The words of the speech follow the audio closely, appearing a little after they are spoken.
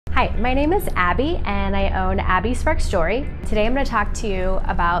Hi, my name is Abby and I own Abby Sparks Jewelry. Today I'm going to talk to you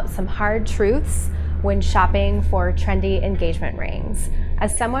about some hard truths when shopping for trendy engagement rings.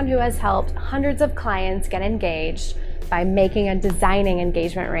 As someone who has helped hundreds of clients get engaged by making and designing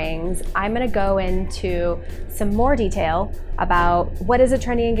engagement rings, I'm going to go into some more detail about what is a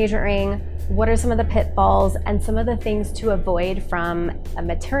trendy engagement ring, what are some of the pitfalls, and some of the things to avoid from a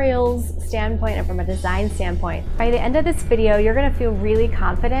materials standpoint and from a design standpoint. By the end of this video, you're going to feel really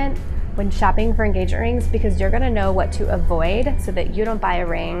confident when shopping for engagement rings because you're going to know what to avoid so that you don't buy a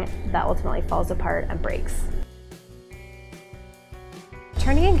ring that ultimately falls apart and breaks.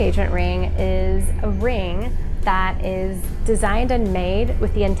 Trendy engagement ring is a ring that is designed and made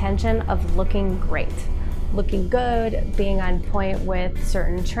with the intention of looking great, looking good, being on point with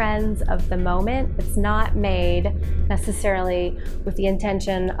certain trends of the moment. It's not made necessarily with the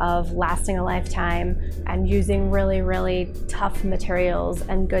intention of lasting a lifetime and using really tough materials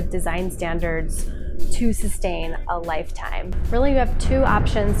and good design standards to sustain a lifetime. Really, you have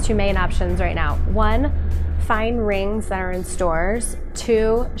two main options right now. One, find rings that are in stores.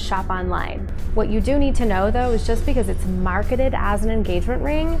 Two, shop online. What you do need to know though is just because it's marketed as an engagement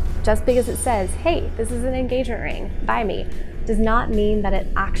ring, just because it says, hey, this is an engagement ring, buy me, does not mean that it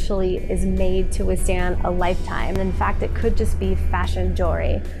actually is made to withstand a lifetime. In fact, it could just be fashion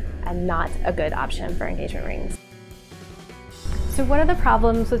jewelry and not a good option for engagement rings. So what are the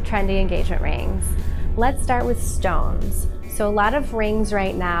problems with trendy engagement rings? Let's start with stones. So a lot of rings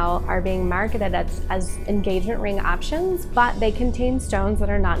right now are being marketed as engagement ring options, but they contain stones that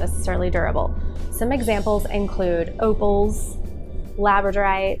are not necessarily durable. Some examples include opals,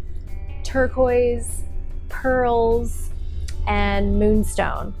 labradorite, turquoise, pearls, and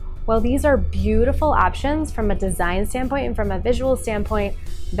moonstone. While these are beautiful options from a design standpoint and from a visual standpoint,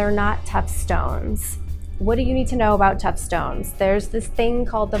 they're not tough stones. What do you need to know about tough stones? There's this thing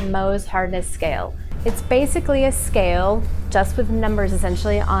called the Mohs hardness scale. It's basically a scale just with numbers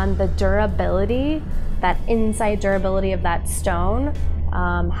essentially on the durability, that inside durability of that stone,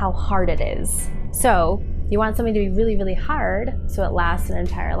 how hard it is. So you want something to be really hard so it lasts an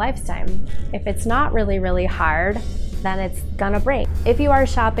entire lifetime. If it's not really hard, then it's gonna break. If you are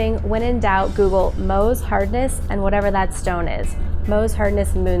shopping, when in doubt, Google Mohs hardness and whatever that stone is. Mohs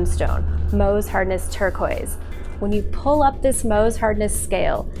hardness moonstone, Mohs hardness turquoise. When you pull up this Mohs hardness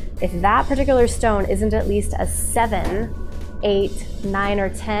scale, if that particular stone isn't at least a 7, 8, 9, or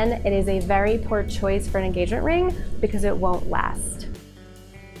 10, it is a very poor choice for an engagement ring because it won't last.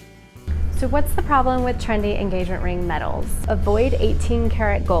 So what's the problem with trendy engagement ring metals? Avoid 18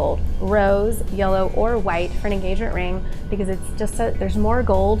 karat gold, rose, yellow, or white for an engagement ring because it's just there's more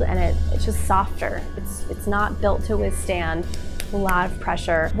gold and it's just softer. It's not built to withstand a lot of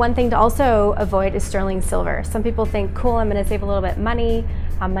pressure. One thing to also avoid is sterling silver. Some people think, cool, I'm gonna save a little bit money.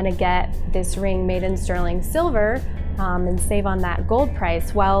 I'm gonna get this ring made in sterling silver and save on that gold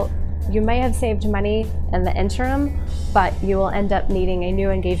price. Well, you may have saved money in the interim, but you will end up needing a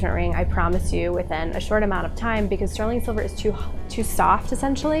new engagement ring, I promise you, within a short amount of time because sterling silver is too soft,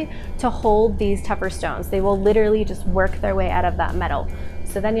 essentially, to hold these tougher stones. They will literally just work their way out of that metal.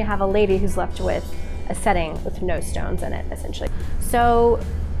 So then you have a lady who's left with a setting with no stones in it, essentially. So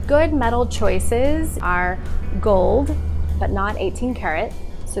good metal choices are gold, but not 18 karat.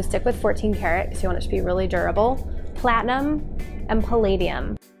 So stick with 14 karat because you want it to be really durable. Platinum and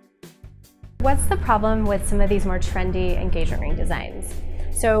palladium. What's the problem with some of these more trendy engagement ring designs?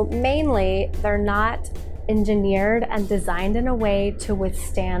 So mainly they're not engineered and designed in a way to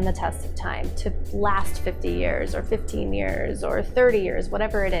withstand the test of time, to last 50 years or 15 years or 30 years,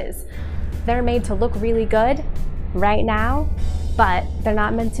 whatever it is. They're made to look really good right now, but they're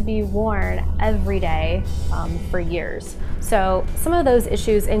not meant to be worn every day for years. So some of those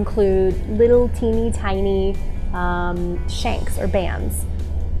issues include little teeny tiny shanks or bands.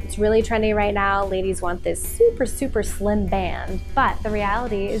 It's really trendy right now. Ladies want this super slim band, but the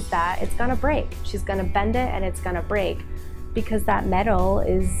reality is that it's gonna break. She's gonna bend it and it's gonna break because that metal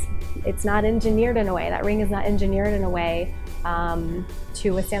it's not engineered in a way, that ring is not engineered in a way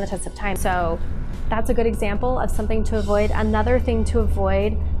to withstand the test of time. So that's a good example of something to avoid. Another thing to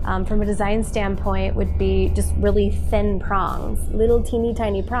avoid from a design standpoint would be just really thin prongs, little teeny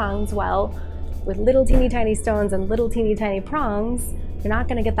tiny prongs. Well, with little teeny tiny stones and little teeny tiny prongs, you're not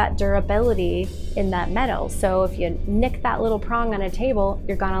gonna get that durability in that metal. So if you nick that little prong on a table,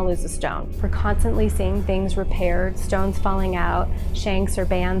 you're gonna lose a stone. We're constantly seeing things repaired, stones falling out, shanks or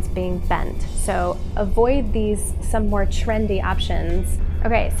bands being bent. So avoid some more trendy options.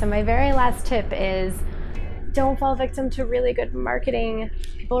 Okay, so my very last tip is don't fall victim to really good marketing.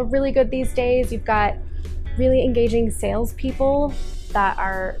 People are really good these days. You've got really engaging salespeople that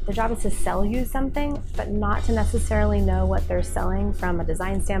their job is to sell you something, but not to necessarily know what they're selling from a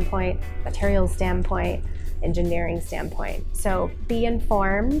design standpoint, materials standpoint, engineering standpoint. So be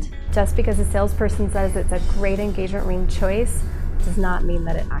informed. Just because a salesperson says it's a great engagement ring choice does not mean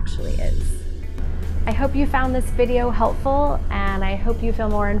that it actually is. I hope you found this video helpful, and I hope you feel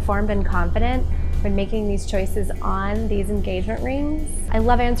more informed and confident when making these choices on these engagement rings. I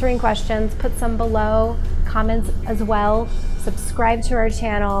love answering questions. Put some below, comments as well. Subscribe to our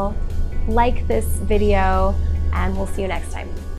channel, like this video, and we'll see you next time.